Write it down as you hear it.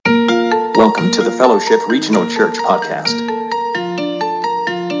Welcome to the Fellowship Regional Church podcast.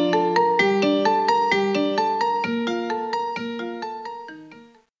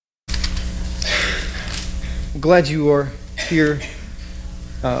 I'm glad you are here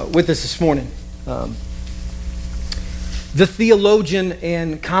with us this morning. The theologian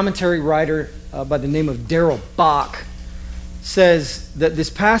and commentary writer by the name of Darrell Bock says that this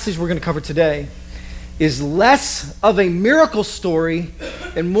passage we're going to cover today is less of a miracle story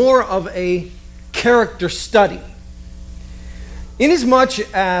and more of a character study. Inasmuch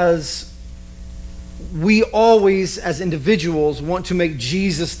as we always, as individuals, want to make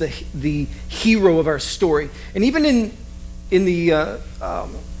Jesus the hero of our story. And even in the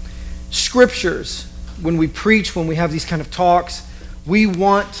scriptures, when we preach, when we have these kind of talks, we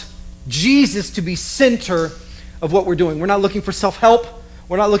want Jesus to be center of what we're doing. We're not looking for self-help.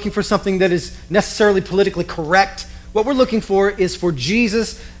 We're not looking for something that is necessarily politically correct. What we're looking for is for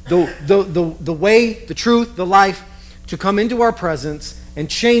Jesus, the way, the truth, the life, to come into our presence and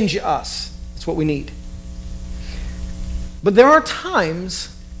change us. That's what we need. But there are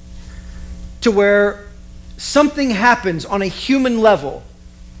times to where something happens on a human level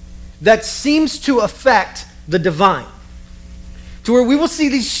that seems to affect the divine. To where we will see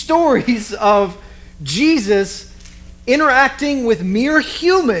these stories of Jesus interacting with mere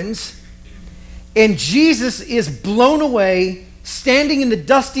humans, and Jesus is blown away, standing in the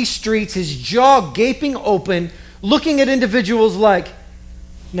dusty streets, his jaw gaping open, looking at individuals like,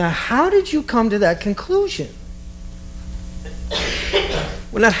 now how did you come to that conclusion?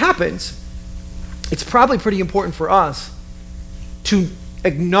 When that happens, it's probably pretty important for us to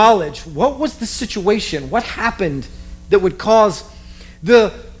acknowledge what was the situation, what happened that would cause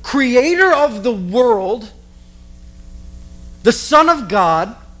the creator of the world, the Son of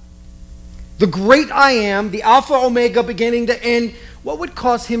God, the great I am, the Alpha Omega, beginning to end, what would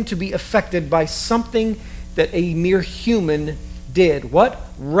cause him to be affected by something that a mere human did? What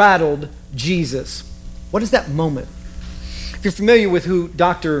rattled Jesus? What is that moment? If you're familiar with who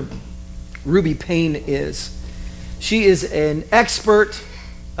Dr. Ruby Payne is, she is an expert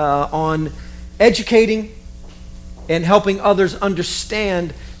on educating and helping others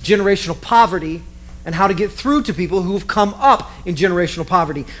understand generational poverty and how to get through to people who have come up in generational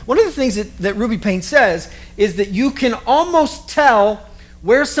poverty. One of the things that Ruby Payne says is that you can almost tell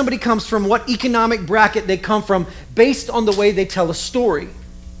where somebody comes from, what economic bracket they come from, based on the way they tell a story.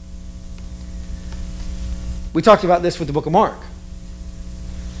 We talked about this with the book of Mark.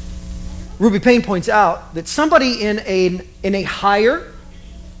 Ruby Payne points out that somebody in a higher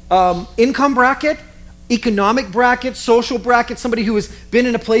income bracket, economic bracket, social bracket, somebody who has been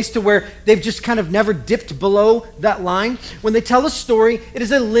in a place to where they've just kind of never dipped below that line, when they tell a story, it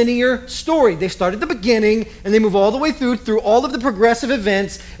is a linear story. They start at the beginning and they move all the way through all of the progressive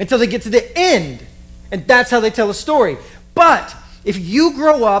events until they get to the end. And that's how they tell a story. But if you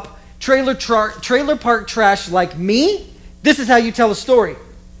grow up trailer park trash like me, this is how you tell a story.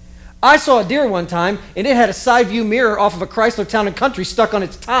 I saw a deer one time and it had a side view mirror off of a Chrysler Town and Country stuck on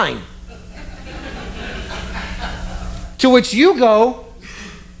its tine. To which you go,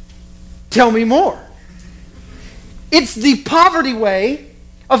 tell me more. It's the poverty way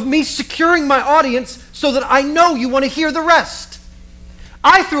of me securing my audience so that I know you want to hear the rest.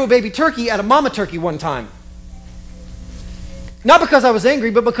 I threw a baby turkey at a mama turkey one time. Not because I was angry,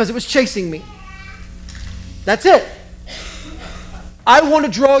 but because it was chasing me. That's it. I want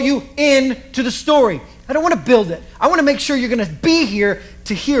to draw you into the story. I don't want to build it. I want to make sure you're going to be here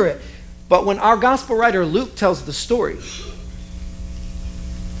to hear it. But when our gospel writer Luke tells the story,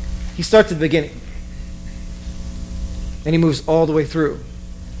 he starts at the beginning and he moves all the way through.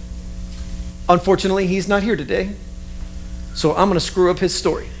 Unfortunately, he's not here today, so I'm going to screw up his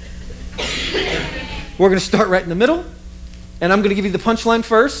story. We're going to start right in the middle, and I'm going to give you the punchline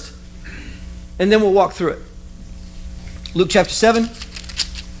first, and then we'll walk through it. Luke chapter 7,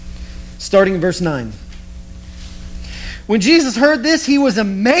 starting in verse 9. When Jesus heard this, he was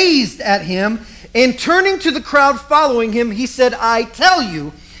amazed at him, and turning to the crowd following him, he said, I tell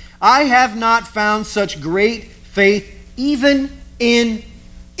you, I have not found such great faith even in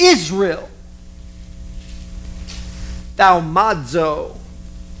Israel. Thaumazo.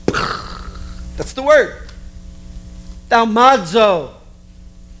 That's the word. Thaumazo.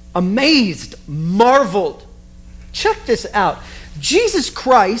 Amazed, marveled. Check this out. Jesus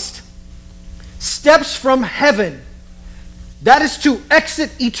Christ steps from heaven. That is to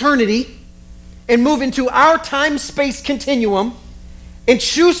exit eternity and move into our time-space continuum and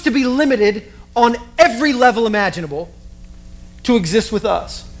choose to be limited on every level imaginable to exist with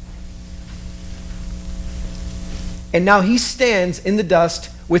us. And now he stands in the dust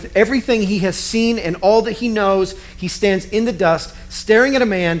with everything he has seen and all that he knows, he stands in the dust, staring at a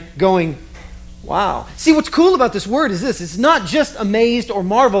man, going, wow. See, what's cool about this word is this. It's not just amazed or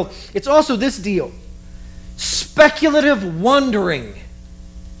marveled. It's also this deal. Speculative wondering.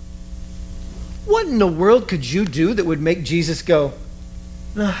 What in the world could you do that would make Jesus go,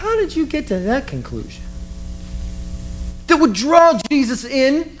 now how did you get to that conclusion? That would draw Jesus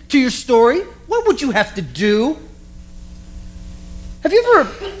in to your story? What would you have to do? Have you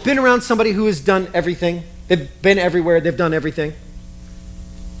ever been around somebody who has done everything? They've been everywhere, they've done everything.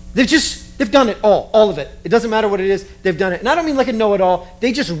 They've done it all of it. It doesn't matter what it is, they've done it. And I don't mean like a know-it-all,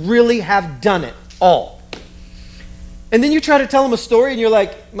 they just really have done it all. And then you try to tell them a story and you're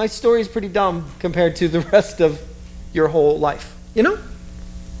like, my story is pretty dumb compared to the rest of your whole life. You know?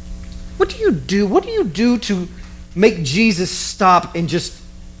 What do you do? What do you do to make Jesus stop and just,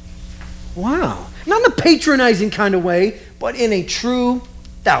 wow. Not in a patronizing kind of way, but in a true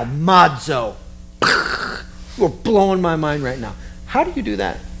thaumazo. You're blowing my mind right now. How do you do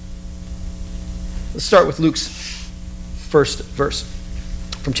that? Let's start with Luke's first verse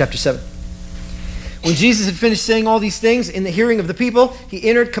from chapter 7. When Jesus had finished saying all these things in the hearing of the people, he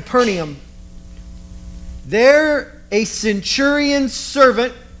entered Capernaum. There a centurion's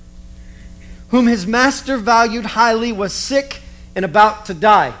servant, whom his master valued highly, was sick and about to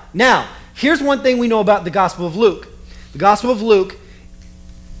die. Now, here's one thing we know about the Gospel of Luke. The Gospel of Luke,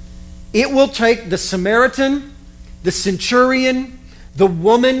 it will take the Samaritan, the centurion, the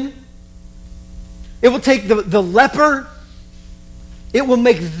woman, it will take the leper, it will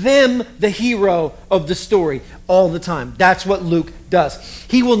make them the hero of the story all the time. That's what Luke does.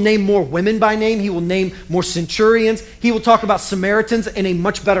 He will name more women by name. He will name more centurions. He will talk about Samaritans in a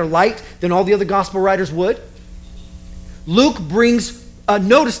much better light than all the other gospel writers would. Luke brings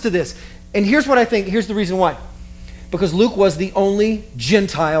notice to this. And here's what I think. Here's the reason why. Because Luke was the only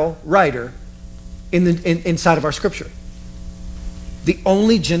Gentile writer inside of our scripture. The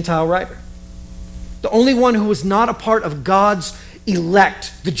only Gentile writer. The only one who was not a part of God's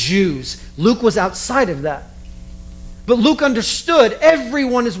elect, the Jews. Luke was outside of that. But Luke understood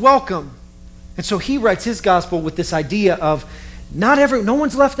everyone is welcome. And so he writes his gospel with this idea of no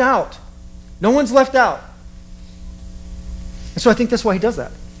one's left out. No one's left out. And so I think that's why he does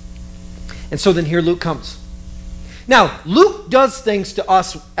that. And so then here Luke comes. Now, Luke does things to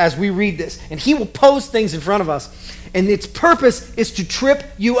us as we read this, and he will pose things in front of us. And its purpose is to trip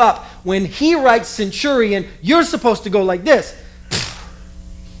you up. When he writes centurion, you're supposed to go like this.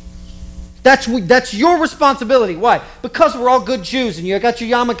 That's your responsibility. Why? Because we're all good Jews and you got your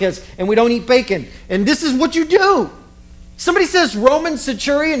yarmulkes and we don't eat bacon. And this is what you do. Somebody says Roman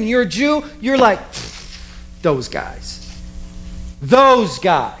centurion and you're a Jew, you're like, those guys. Those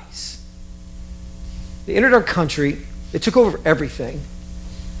guys. They entered our country. They took over everything.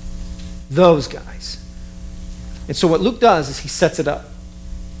 Those guys. And so what Luke does is he sets it up.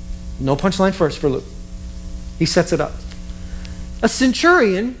 No punchline first for Luke. He sets it up. A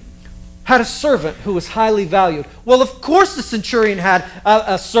centurion had a servant who was highly valued. Well, of course the centurion had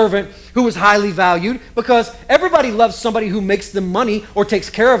a servant who was highly valued because everybody loves somebody who makes them money or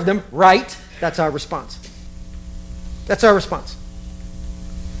takes care of them, right? That's our response. That's our response.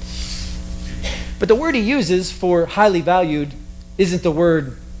 But the word he uses for highly valued isn't the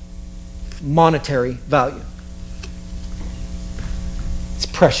word monetary value. It's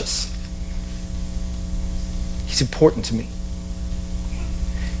precious. He's important to me.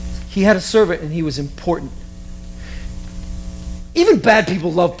 He had a servant and he was important. Even bad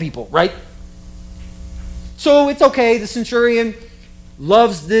people love people, right? So it's okay, the centurion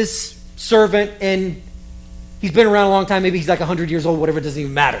loves this servant and he's been around a long time, maybe he's like 100 years old, whatever, it doesn't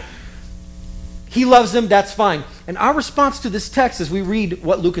even matter. He loves him, that's fine. And our response to this text as we read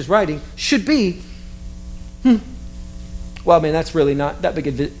what Luke is writing should be, well, man, that's really not that big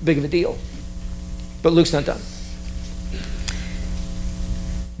of a deal. But Luke's not done.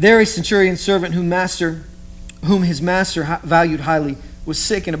 There a centurion servant whom his master valued highly was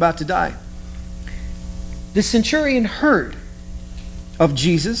sick and about to die. The centurion heard of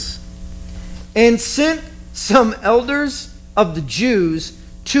Jesus and sent some elders of the Jews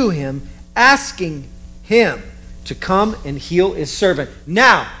to him, asking him to come and heal his servant.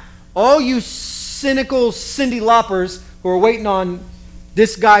 Now, all you cynical Cyndi Laupers who are waiting on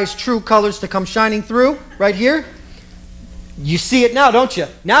this guy's true colors to come shining through right here, you see it now, don't you?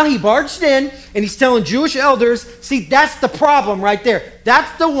 Now he barged in and he's telling Jewish elders, see, that's the problem right there.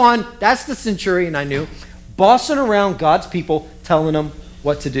 That's the one, that's the centurion I knew, bossing around God's people, telling them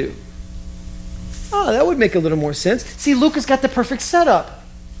what to do. Oh, that would make a little more sense. See, Luke has got the perfect setup.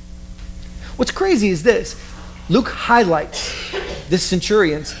 What's crazy is this. Luke highlights this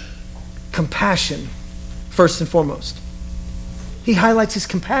centurion's compassion first and foremost. He highlights his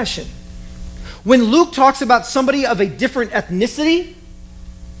compassion. When Luke talks about somebody of a different ethnicity,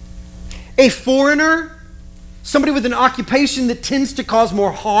 a foreigner, somebody with an occupation that tends to cause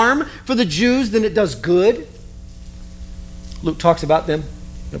more harm for the Jews than it does good, Luke talks about them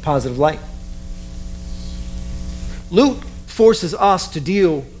in a positive light. Luke forces us to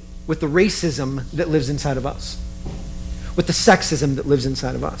deal with the racism that lives inside of us, with the sexism that lives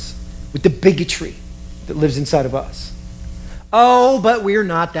inside of us, with the bigotry that lives inside of us. Oh, but we're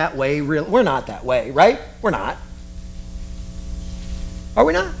not that way. We're not that way, right? We're not. Are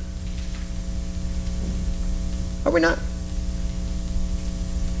we not? Are we not?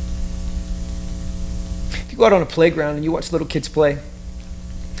 If you go out on a playground and you watch little kids play,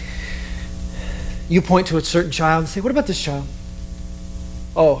 you point to a certain child and say, what about this child?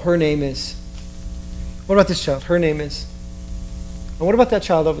 Oh, her name is. What about this child? Her name is. And what about that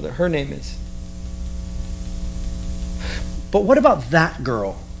child over there? Her name is. But what about that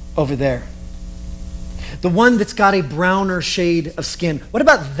girl over there? The one that's got a browner shade of skin. What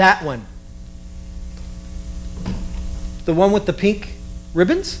about that one? The one with the pink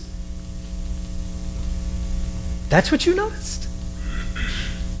ribbons? That's what you noticed?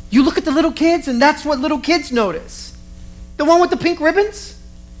 You look at the little kids and that's what little kids notice. The one with the pink ribbons?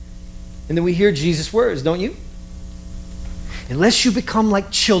 And then we hear Jesus' words, don't you? Unless you become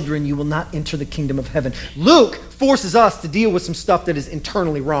like children, you will not enter the kingdom of heaven. Luke forces us to deal with some stuff that is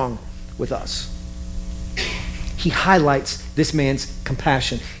internally wrong with us. He highlights this man's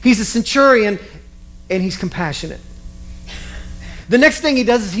compassion. He's a centurion and he's compassionate. The next thing he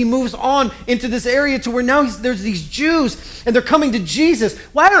does is he moves on into this area to where now there's these Jews and they're coming to Jesus.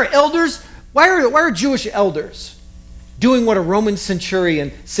 Why are Jewish elders doing what a Roman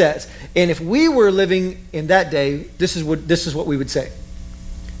centurion says? And if we were living in that day, this is what we would say.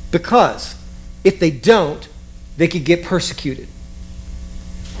 Because if they don't, they could get persecuted.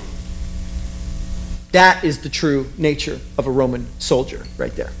 That is the true nature of a Roman soldier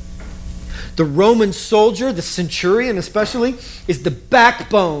right there. The Roman soldier, the centurion especially, is the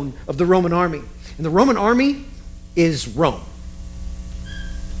backbone of the Roman army. And the Roman army is Rome.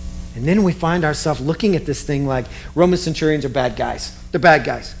 And then we find ourselves looking at this thing like Roman centurions are bad guys. They're bad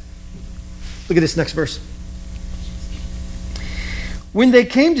guys. Look at this next verse. When they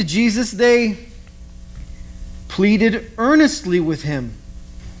came to Jesus, they pleaded earnestly with him.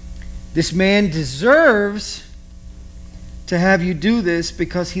 This man deserves to have you do this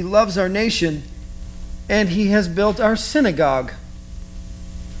because he loves our nation and he has built our synagogue.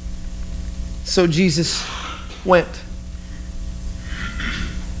 So Jesus went.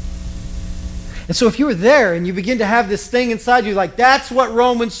 And so if you were there and you begin to have this thing inside you, like that's what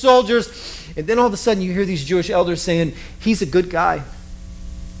Roman soldiers, and then all of a sudden you hear these Jewish elders saying, he's a good guy.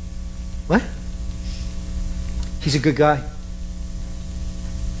 What? He's a good guy.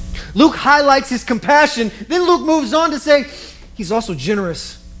 Luke highlights his compassion. Then Luke moves on to say, he's also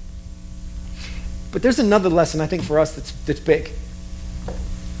generous. But there's another lesson I think for us that's big.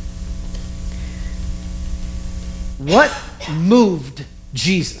 What moved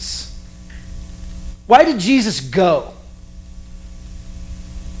Jesus? Why did Jesus go?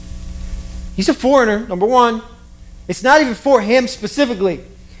 He's a foreigner, number one. It's not even for him specifically.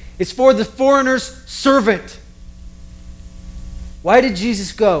 It's for the foreigner's servant. Why did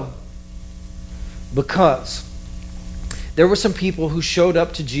Jesus go? Because there were some people who showed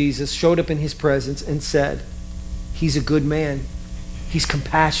up to Jesus, showed up in his presence and said, he's a good man. He's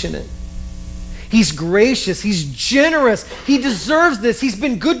compassionate. He's gracious. He's generous. He deserves this. He's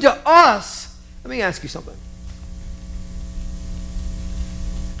been good to us. Let me ask you something.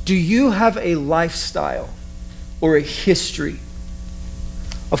 Do you have a lifestyle or a history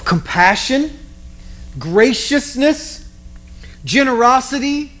of compassion, graciousness,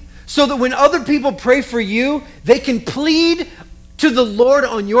 generosity, so that when other people pray for you, they can plead to the Lord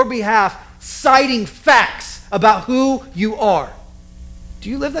on your behalf, citing facts about who you are? Do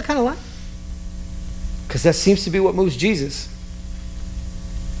you live that kind of life? Because that seems to be what moves Jesus.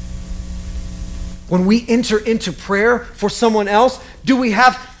 When we enter into prayer for someone else, do we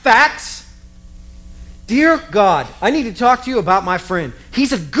have facts? Dear God, I need to talk to you about my friend.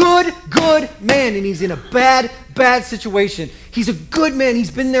 He's a good man, and he's in a bad situation. He's a good man.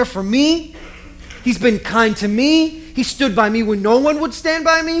 He's been there for me. He's been kind to me. He stood by me when no one would stand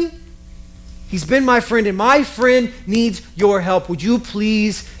by me. He's been my friend, and my friend needs your help. Would you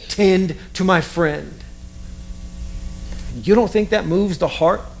please tend to my friend? You don't think that moves the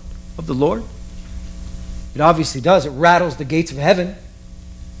heart of the Lord? It obviously does. It rattles the gates of heaven.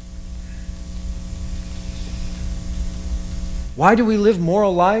 Why do we live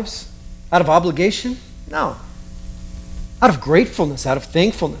moral lives? Out of obligation? No. Out of gratefulness, out of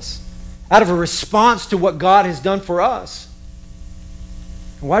thankfulness, out of a response to what God has done for us.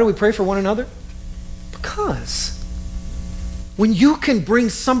 And why do we pray for one another? Because when you can bring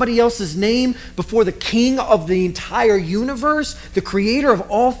somebody else's name before the King of the entire universe, the creator of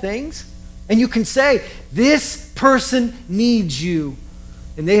all things, and you can say, this person needs you,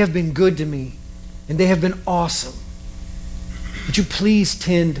 and they have been good to me, and they have been awesome. Would you please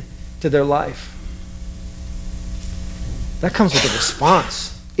tend to their life? That comes with a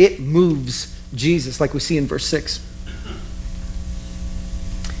response. It moves Jesus, like we see in verse 6.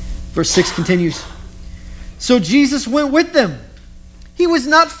 Verse 6 continues. So Jesus went with them. He was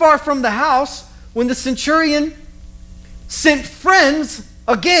not far from the house when the centurion sent friends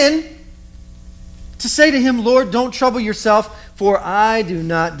again to say to him, Lord, don't trouble yourself, for I do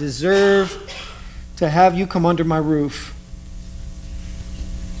not deserve to have you come under my roof.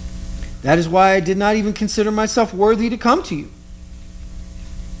 That is why I did not even consider myself worthy to come to you.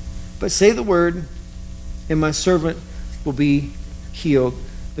 But say the word, and my servant will be healed.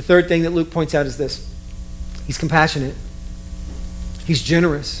 The third thing that Luke points out is this. He's compassionate. He's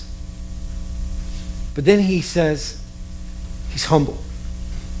generous. But then he says he's humble.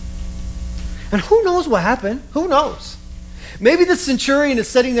 And who knows what happened? Who knows? Maybe the centurion is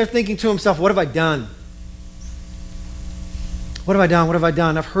sitting there thinking to himself, what have I done? What have I done? What have I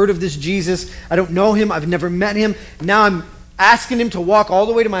done? I've heard of this Jesus. I don't know him. I've never met him. Now I'm asking him to walk all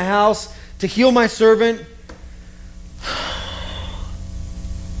the way to my house to heal my servant.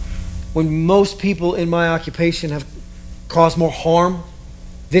 When most people in my occupation have caused more harm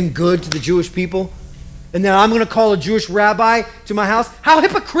than good to the Jewish people, and now I'm going to call a Jewish rabbi to my house? How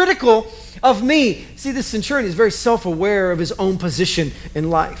hypocritical of me. See, this centurion is very self-aware of his own position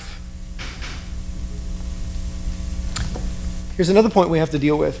in life. Here's another point we have to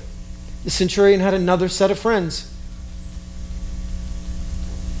deal with. The centurion had another set of friends.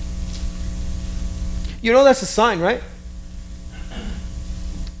 You know that's a sign, right?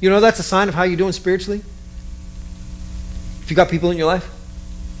 You know that's a sign of how you're doing spiritually? If you got people in your life,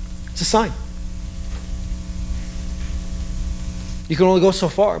 it's a sign. You can only go so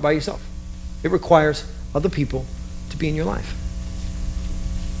far by yourself. It requires other people to be in your life.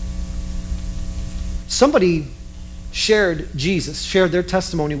 Somebody shared their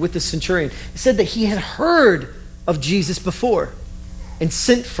testimony with the centurion. It said that he had heard of Jesus before and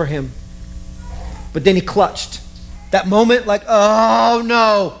sent for him. But then he clutched. That moment, like, oh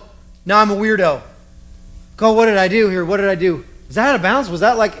no, now I'm a weirdo. God, what did I do here? What did I do? Was that out of bounds? Was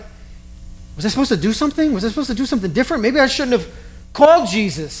I supposed to do something? Was I supposed to do something different? Maybe I shouldn't have called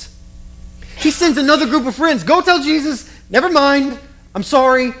Jesus. He sends another group of friends. Go tell Jesus, never mind, I'm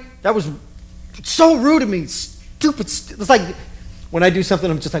sorry. That was so rude of me. Stupid. It's like when I do something,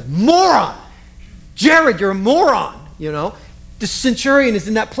 I'm just like, moron. Jared, you're a moron, you know. The centurion is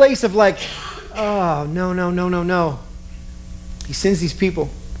in that place of like, oh, no. He sends these people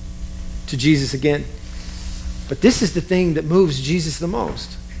to Jesus again. But this is the thing that moves Jesus the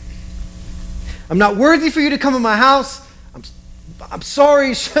most. I'm not worthy for you to come in my house. I'm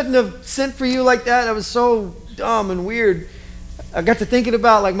sorry, shouldn't have sent for you like that. I was so dumb and weird. I got to thinking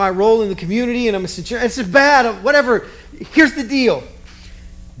about like my role in the community, and I'm a centurion. It's just bad, whatever. Here's the deal.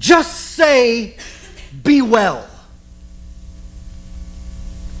 Just say, be well.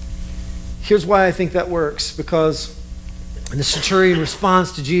 Here's why I think that works. Because when the centurion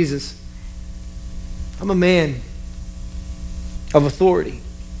responds to Jesus, I'm a man of authority.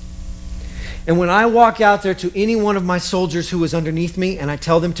 And when I walk out there to any one of my soldiers who is underneath me and I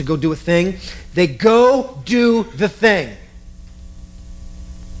tell them to go do a thing, they go do the thing.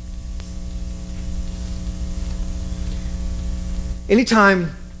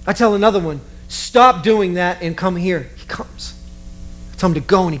 Anytime I tell another one, stop doing that and come here, he comes. I tell him to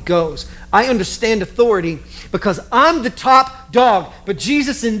go and he goes. I understand authority because I'm the top dog. But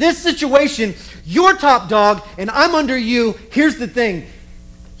Jesus, in this situation, you're top dog and I'm under you. Here's the thing.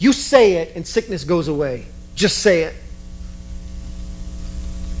 You say it and sickness goes away. Just say it.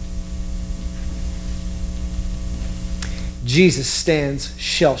 Jesus stands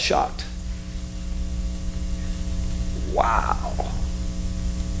shell-shocked. Wow.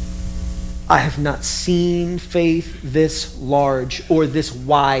 I have not seen faith this large or this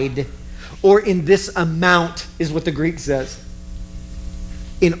wide or in this amount, is what the Greek says,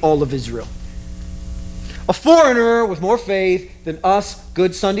 in all of Israel. A foreigner with more faith than us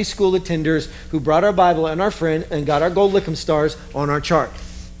good Sunday school attenders who brought our Bible and our friend and got our gold Lick'em stars on our chart.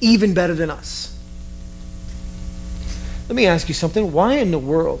 Even better than us. Let me ask you something. Why in the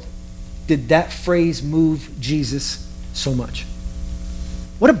world did that phrase move Jesus so much?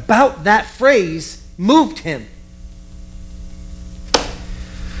 What about that phrase moved him?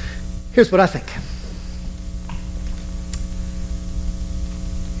 Here's what I think.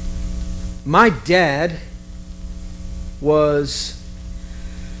 My dad was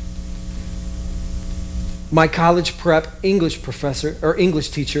my college prep English professor or English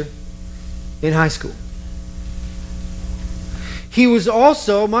teacher in high school. He was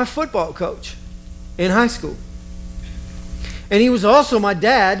also my football coach in high school. And he was also my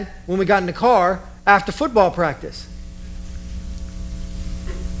dad when we got in the car after football practice.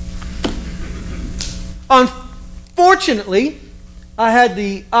 Unfortunately, I had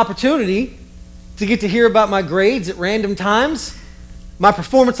the opportunity to get to hear about my grades at random times, my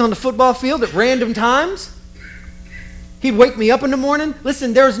performance on the football field at random times. He'd wake me up in the morning.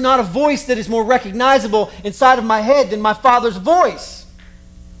 Listen, there's not a voice that is more recognizable inside of my head than my father's voice.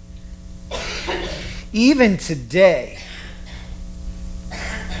 Even today,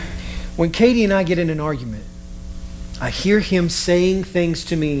 when Katie and I get in an argument, I hear him saying things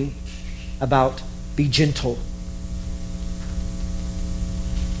to me about be gentle.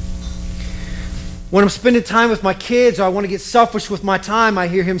 When I'm spending time with my kids or I want to get selfish with my time, I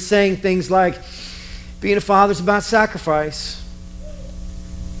hear him saying things like, being a father is about sacrifice.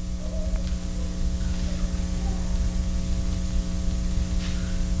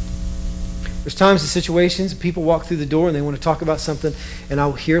 There's times and situations, people walk through the door and they want to talk about something, and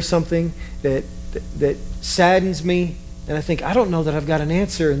I'll hear something that saddens me, and I think, I don't know that I've got an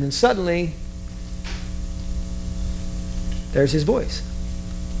answer, and then suddenly, there's his voice.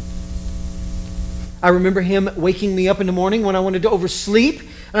 I remember him waking me up in the morning when I wanted to oversleep.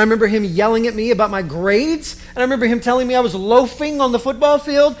 And I remember him yelling at me about my grades. And I remember him telling me I was loafing on the football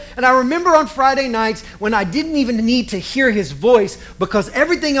field. And I remember on Friday nights when I didn't even need to hear his voice because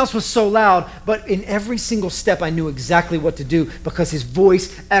everything else was so loud. But in every single step, I knew exactly what to do because his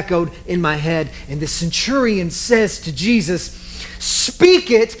voice echoed in my head. And the centurion says to Jesus,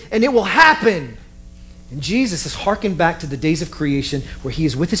 speak it and it will happen. And Jesus is hearkened back to the days of creation where he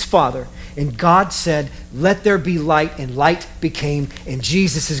is with his Father. And God said, let there be light, and light became. And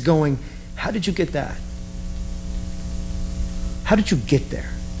Jesus is going, how did you get that? How did you get there?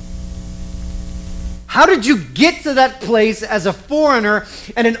 How did you get to that place as a foreigner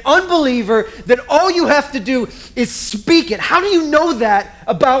and an unbeliever that all you have to do is speak it? How do you know that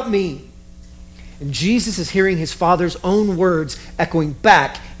about me? And Jesus is hearing his Father's own words echoing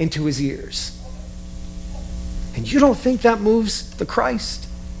back into his ears. And you don't think that moves the Christ?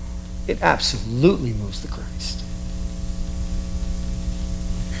 It absolutely moves the Christ.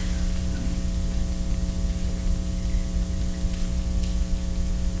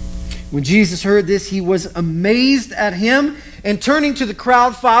 When Jesus heard this, he was amazed at him, and turning to the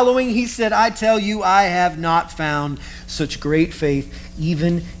crowd following, he said, I tell you, I have not found such great faith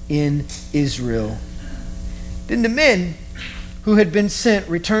even in Israel. Then the men who had been sent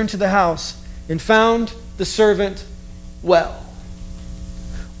returned to the house and found the servant well.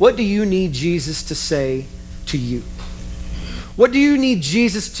 What do you need Jesus to say to you? What do you need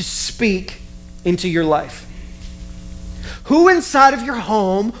Jesus to speak into your life? Who inside of your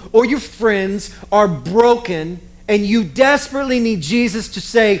home or your friends are broken and you desperately need Jesus to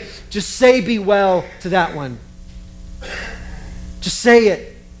say, just say be well to that one? Just say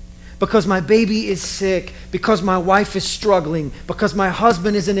it. Because my baby is sick, because my wife is struggling, because my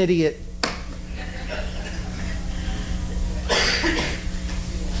husband is an idiot.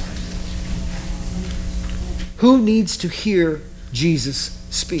 Who needs to hear Jesus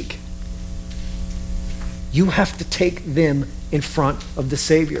speak? You have to take them in front of the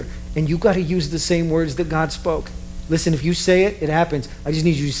Savior. And you got to use the same words that God spoke. Listen, if you say it, it happens. I just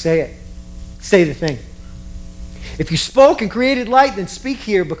need you to say it. Say the thing. If you spoke and created light, then speak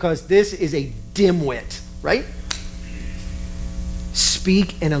here because this is a dimwit, right?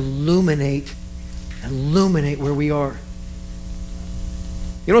 Speak and illuminate where we are.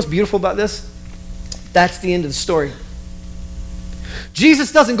 You know what's beautiful about this? That's the end of the story.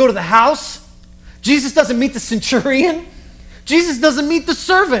 Jesus doesn't go to the house. Jesus doesn't meet the centurion. Jesus doesn't meet the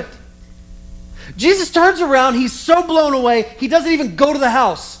servant. Jesus turns around. He's so blown away, he doesn't even go to the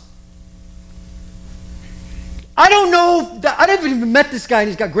house. I don't know. I haven't even met this guy, and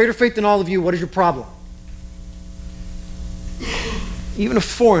he's got greater faith than all of you. What is your problem? Even a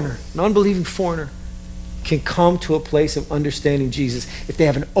foreigner, an unbelieving foreigner, can come to a place of understanding Jesus if they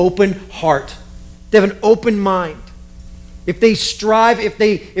have an open heart. They have an open mind. If they strive, if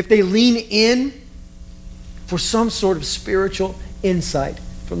they lean in for some sort of spiritual insight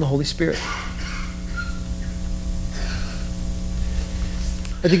from the Holy Spirit.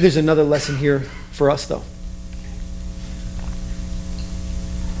 I think there's another lesson here for us, though.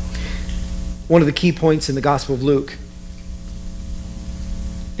 One of the key points in the Gospel of Luke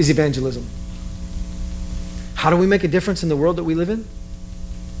is evangelism. How do we make a difference in the world that we live in?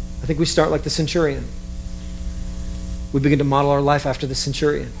 I think we start like the centurion. We begin to model our life after the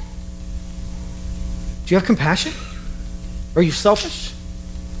centurion. Do you have compassion? Are you selfish?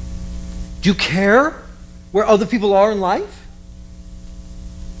 Do you care where other people are in life?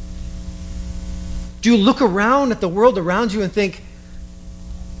 Do you look around at the world around you and think,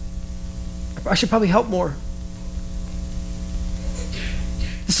 I should probably help more?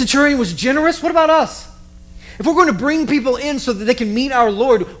 The centurion was generous. What about us? If we're going to bring people in so that they can meet our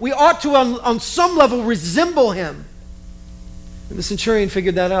Lord, we ought to, on some level, resemble him. And the centurion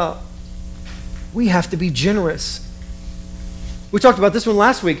figured that out. We have to be generous. We talked about this one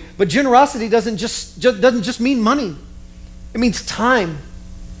last week, but generosity doesn't just mean money. It means time.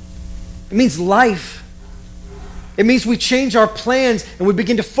 It means life. It means we change our plans and we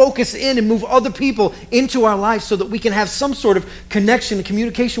begin to focus in and move other people into our life so that we can have some sort of connection and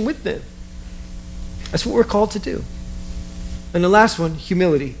communication with them. That's what we're called to do. And the last one,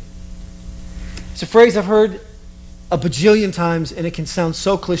 humility. It's a phrase I've heard a bajillion times and it can sound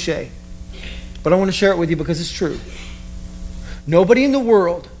so cliche. But I want to share it with you because it's true. Nobody in the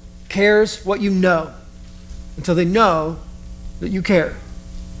world cares what you know until they know that you care.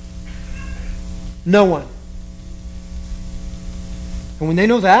 No one. And when they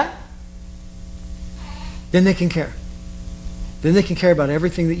know that, then they can care. Then they can care about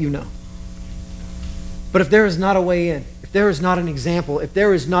everything that you know. But if there is not a way in, if there is not an example, if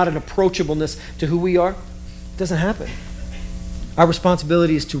there is not an approachableness to who we are, it doesn't happen. Our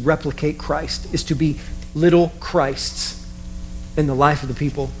responsibility is to replicate Christ, is to be little Christs in the life of the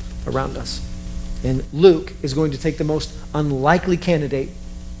people around us. And Luke is going to take the most unlikely candidate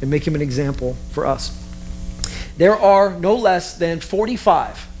and make him an example for us. There are no less than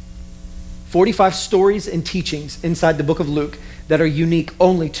 45 stories and teachings inside the book of Luke that are unique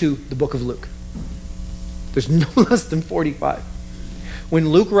only to the book of Luke. There's no less than 45. When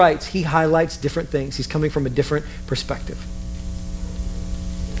Luke writes, he highlights different things. He's coming from a different perspective.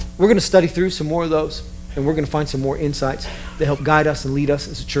 We're going to study through some more of those, and we're going to find some more insights that help guide us and lead us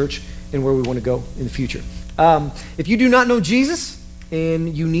as a church and where we want to go in the future. If you do not know Jesus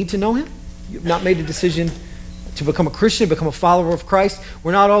and you need to know him, you've not made a decision to become a Christian, become a follower of Christ,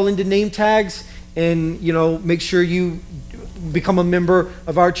 we're not all into name tags and, make sure you become a member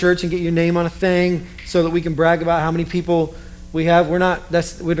of our church and get your name on a thing so that we can brag about how many people we have. We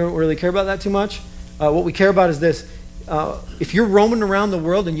don't really care about that too much. What we care about is this. If you're roaming around the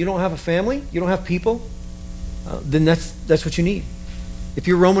world and you don't have a family, you don't have people, then that's what you need. If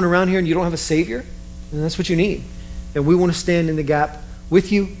you're roaming around here and you don't have a Savior, then that's what you need. And we want to stand in the gap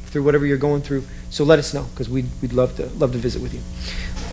with you through whatever you're going through. So let us know, because we'd love to visit with you.